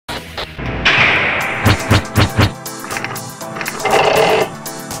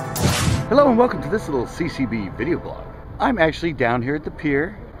Hello and welcome to this little CCB video blog. I'm actually down here at the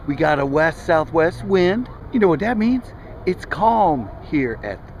pier. We got a west-southwest wind. You know what that means? It's calm here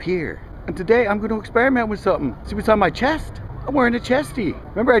at the pier. And today I'm going to experiment with something. See what's on my chest? I'm wearing a chesty.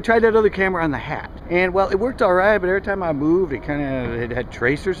 Remember I tried that other camera on the hat. And well, it worked all right, but every time I moved, it had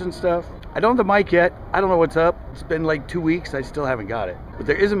tracers and stuff. I don't have the mic yet. I don't know what's up. It's been like 2 weeks. I still haven't got it. But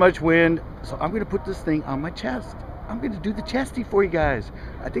there isn't much wind, so I'm going to put this thing on my chest. I'm going to do the chesty for you guys.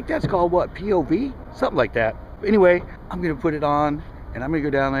 I think that's called what? POV? Something like that. Anyway, I'm going to put it on and I'm going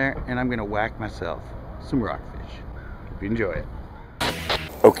to go down there and I'm going to whack myself some rockfish. Hope you enjoy it.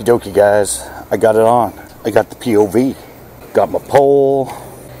 Okie dokie guys, I got it on. I got the POV. Got my pole.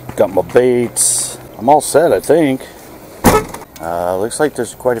 Got my baits. I'm all set, I think. Looks like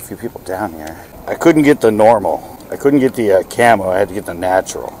there's quite a few people down here. I couldn't get the normal. I couldn't get the camo. I had to get the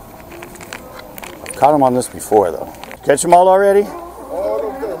natural. I've caught them on this before though. Catch them all already?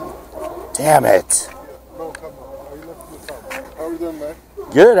 All of them. Damn it. No, come on. How are you doing, man?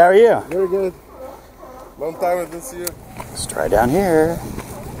 Good, how are you? Very good. Long time I didn't see you. Let's try down here.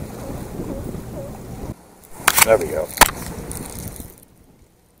 There we go.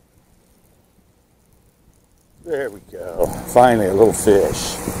 There we go. Finally a little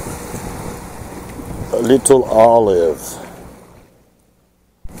fish. A little olive.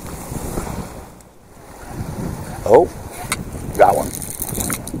 Oh, got one.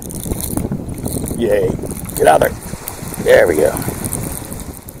 Yay. Get out there. There we go.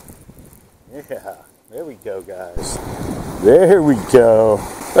 Yeah, there we go, guys. There we go.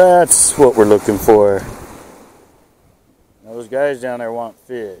 That's what we're looking for. Now, those guys down there want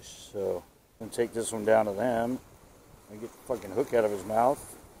fish, so I'm going to take this one down to them and get the fucking hook out of his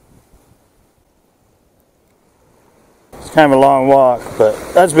mouth. It's kind of a long walk, but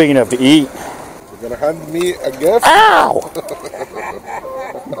that's big enough to eat. You're gonna hand me a gift? Ow!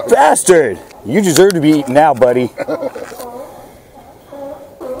 Bastard! You deserve to be eaten now, buddy.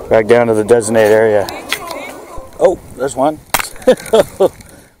 Back down to the designated area. Oh, there's one.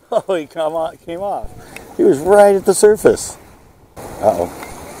 Oh, he came off. He was right at the surface. Uh-oh.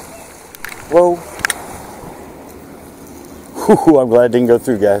 Whoa. Whew, I'm glad it didn't go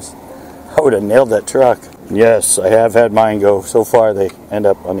through, guys. I would have nailed that truck. Yes, I have had mine go. So far, they end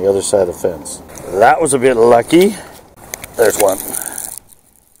up on the other side of the fence. That was a bit lucky. There's one.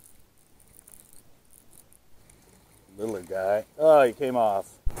 Little guy. Oh, he came off.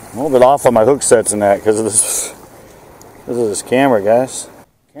 I'm a little bit off on my hook sets and that because of this camera, guys.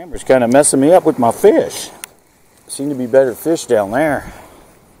 The camera's kind of messing me up with my fish. Seem to be better fish down there.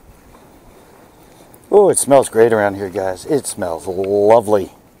 Oh, it smells great around here, guys. It smells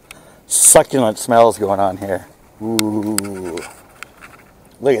lovely. Succulent smells going on here. Ooh.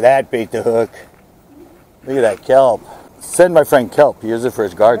 Look at that, bait the hook. Look at that kelp. Send my friend kelp. He uses it for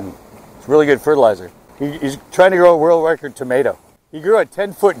his garden. It's really good fertilizer. He's trying to grow a world record tomato. He grew a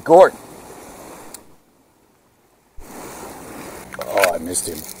 10-foot gourd. Oh, I missed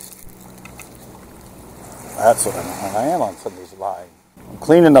him. That's what I am on somebody's line. I'm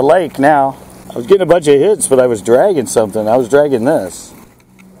cleaning the lake now. I was getting a bunch of hits, but I was dragging something. I was dragging this.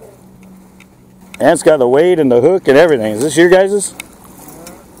 And it's got the weight and the hook and everything. Is this your guys's?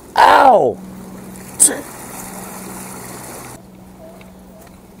 Ow!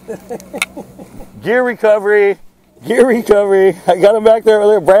 Gear recovery. Gear recovery. I got them back there with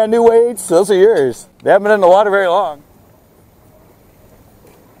their brand new weights. Those are yours. They haven't been in the water very long.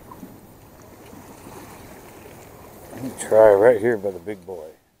 Let me try right here by the big boy.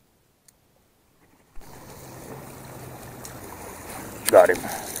 Got him.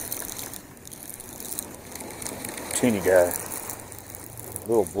 Teeny guy.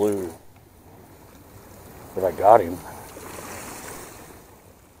 Little blue. But I got him.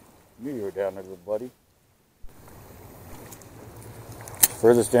 Knew you were down there, little buddy.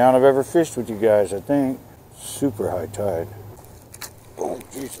 Furthest down I've ever fished with you guys, I think. Super high tide. Oh,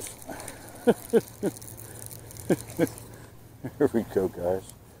 Jesus. Here we go,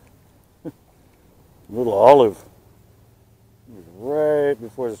 guys. Little olive. He was right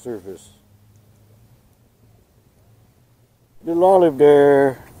before the surface. Little olive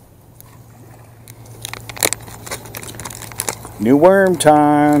there. New worm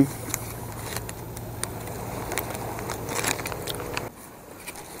time.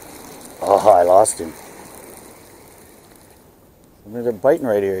 Oh, I lost him. They're biting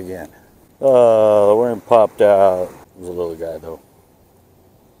right here again. Oh, the worm popped out. It was a little guy though.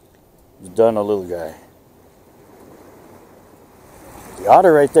 He's done a little guy. The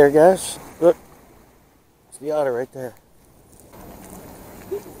otter right there, guys. Look. It's the otter right there.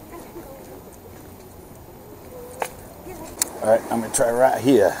 Alright, I'm going to try right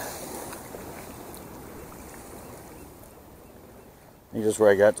here. Here's just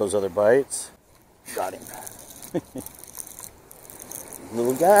where I got those other bites. Got him.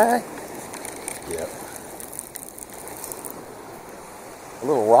 Little guy. Yep. A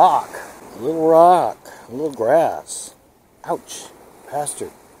little rock. A little rock. A little grass. Ouch. Bastard.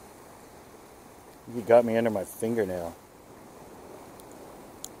 He got me under my fingernail.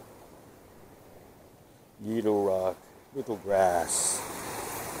 Little rock. Little grass.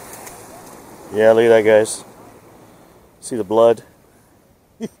 Yeah, look at that, guys. See the blood?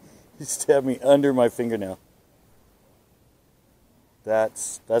 He stabbed me under my fingernail.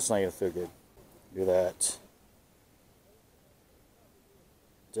 That's not gonna feel good. Look at that.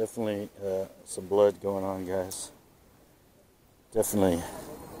 Definitely some blood going on, guys. Definitely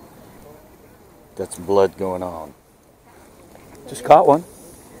got some blood going on. Just caught one.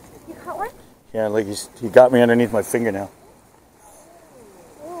 You caught one? Yeah, like he got me underneath my fingernail.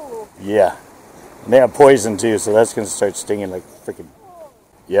 Ooh. Yeah. And they have poison too, so that's gonna start stinging like freaking.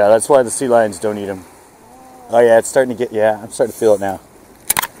 Yeah, that's why the sea lions don't eat them. Oh yeah, it's starting to get. Yeah, I'm starting to feel it now.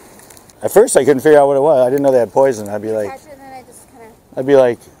 At first, I couldn't figure out what it was. I didn't know they had poison. I'd be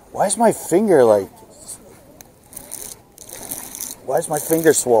like, why is my finger like? Why is my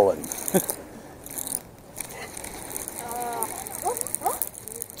finger swollen?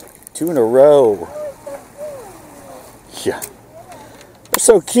 Two in a row. Yeah. They're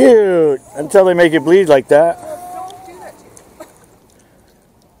so cute until they make it bleed like that. Don't do that to you.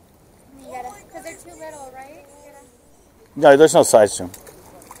 Because they're too little, right? No, there's no size to them.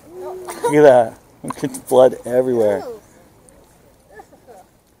 Look at that. Look at the blood everywhere.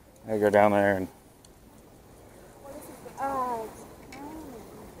 I go down there and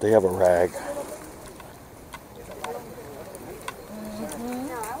they have a rag.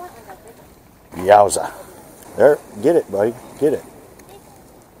 Yowza. There, get it, buddy. Get it.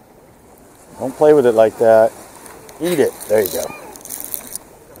 Don't play with it like that. Eat it. There you go.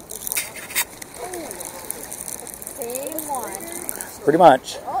 Same one. Pretty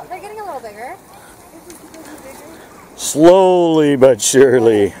much. Oh, they're getting a little bigger. Slowly but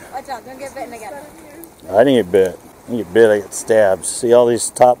surely. Watch out, don't get bitten again. I didn't get bit. I didn't get bit, I got stabbed. See all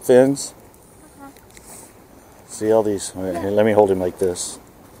these top fins? See all these? All right, here, let me hold him like this.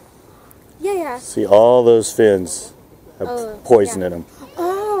 Yeah. See all those fins have poison in them.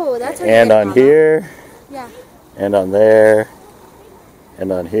 Oh, that's what And on here. Yeah. And on there.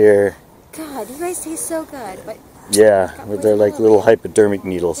 And on here. God, you guys taste so good. But Yeah, but they're like little hypodermic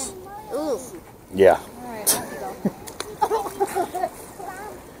needles. ooh. Yeah. Alright, off you go.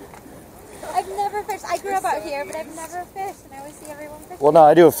 I've never fished. I grew up out here, but I've never fished, and I always see everyone fishing. Well, no,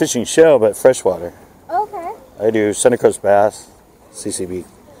 I do a fishing show, but freshwater. Okay. I do Center Coast Bass, CCB.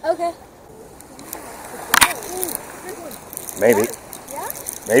 Okay. Maybe. Yeah?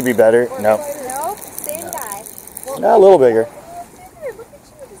 Maybe better. No. No, same guy. No, a little bigger.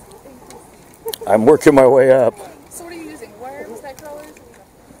 Look at you. I'm working my way up. So what are you using? Worms, night crawlers?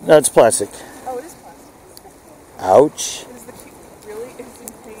 No, it's plastic. Oh, it is plastic. Ouch. Is the cute really is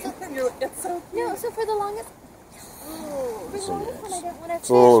in pain? You're like, it's so cute. No, so for the longest... Oh, for the longest one I didn't want to fish. It's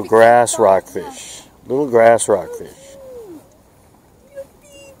a little grass rockfish. Little grass rockfish. You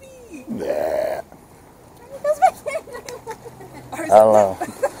baby. Yeah. That's my kid. I don't know.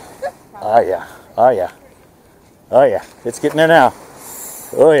 Oh yeah. Oh yeah. Oh yeah. It's getting there now.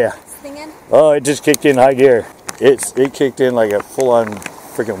 Oh yeah. Stinging? Oh, it just kicked in high gear. It kicked in like a full-on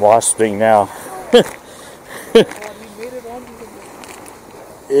freaking wasp sting now.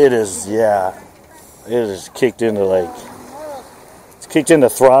 It is, yeah. It is kicked into like, it's kicked into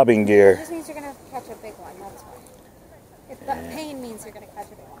throbbing gear. This means you're going to catch a big one, that's why. If the pain means you're going to catch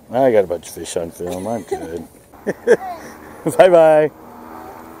a big one. I got a bunch of fish on film. I'm good. Bye-bye.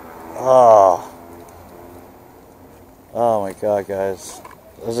 Oh. Oh my God, guys.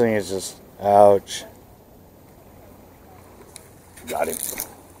 This thing is just, ouch. Got him.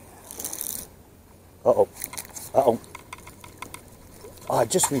 Uh-oh. Uh-oh. Oh, I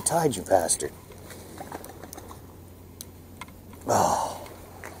just retied, you bastard. Oh.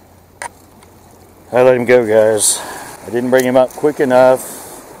 I let him go, guys. I didn't bring him up quick enough,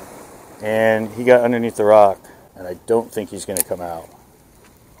 and he got underneath the rock, and I don't think he's going to come out.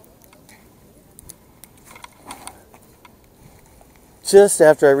 Just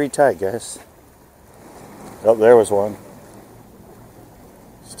after I retied, guys. Oh, there was one.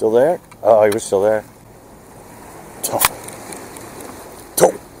 Still there? Oh, he was still there.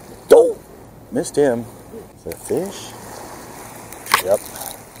 Missed him. Is that a fish? Yep.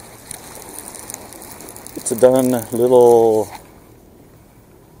 It's a done little.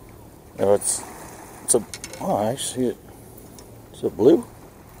 No, it's a. Oh, I see it. Is it blue?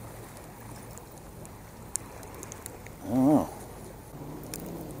 I don't know.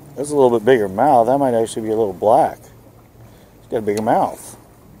 That's a little bit bigger mouth. That might actually be a little black. It's got a bigger mouth.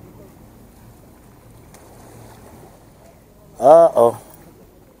 Uh-oh.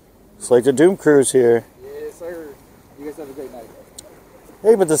 It's like the Doom Cruise here. Yes, sir. You guys have a great night.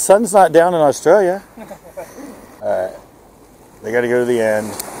 Hey, but the sun's not down in Australia. Alright. They got to go to the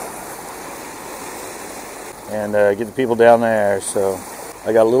end. And get the people down there. So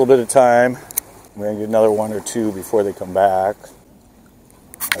I got a little bit of time. We're going to get another one or two before they come back.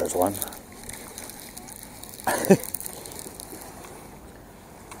 There's one.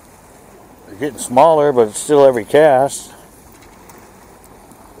 They're getting smaller, but it's still every cast.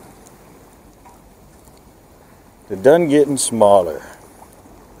 They're done getting smaller.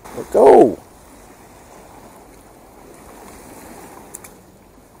 Let go.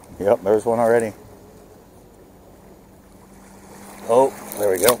 Yep, there's one already. Oh,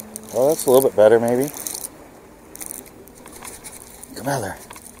 there we go. Well, that's a little bit better, maybe. Come out there.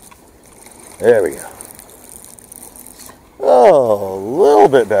 There we go. Oh, a little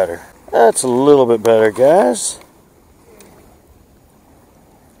bit better. That's a little bit better, guys.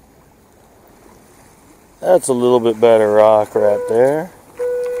 That's a little bit better rock right there.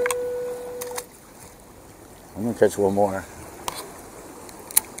 I'm going to catch one more.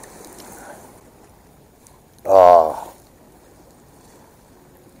 Oh.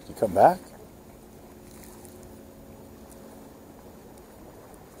 Did you come back?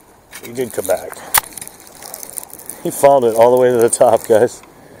 He did come back. He followed it all the way to the top, guys.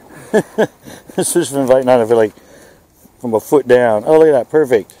 This fish has been biting on it for like from a foot down. Oh, look at that.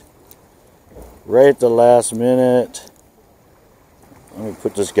 Perfect. Right at the last minute. Let me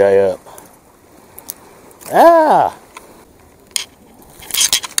put this guy up. Ah!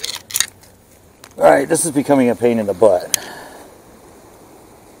 Alright, this is becoming a pain in the butt.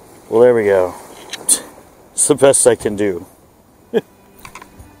 Well, there we go. It's the best I can do.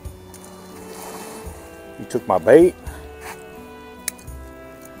 You took my bait.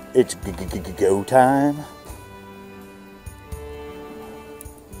 It's go time.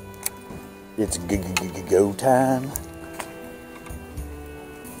 It's go time.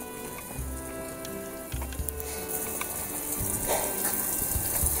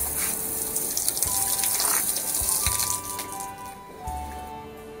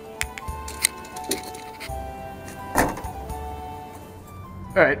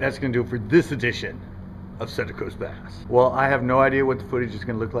 Alright, that's going to do it for this edition of Center Coast Bass. Well, I have no idea what the footage is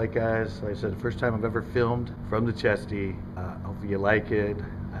going to look like, guys. Like I said, the first time I've ever filmed from the chesty. Hopefully you like it.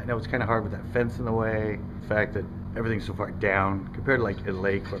 I know it's kind of hard with that fence in the way. The fact that everything's so far down compared to like a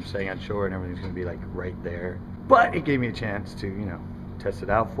lake where I'm staying on shore and everything's going to be like right there. But it gave me a chance to, you know, test it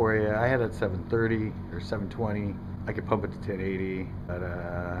out for you. I had it at 730 or 720. I could pump it to 1080, but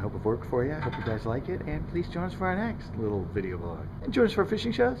I hope it worked for you. I hope you guys like it, and please join us for our next little video vlog. And join us for our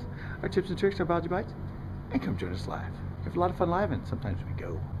fishing shows, our tips and tricks, our biology bites, and come join us live. We have a lot of fun live, and sometimes we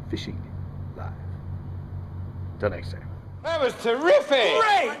go fishing live. Till next time. That was terrific!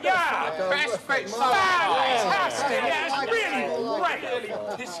 Great! Yeah! Best fish! Fantastic! Yeah, it's really great!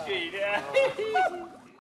 Really tisky, yeah.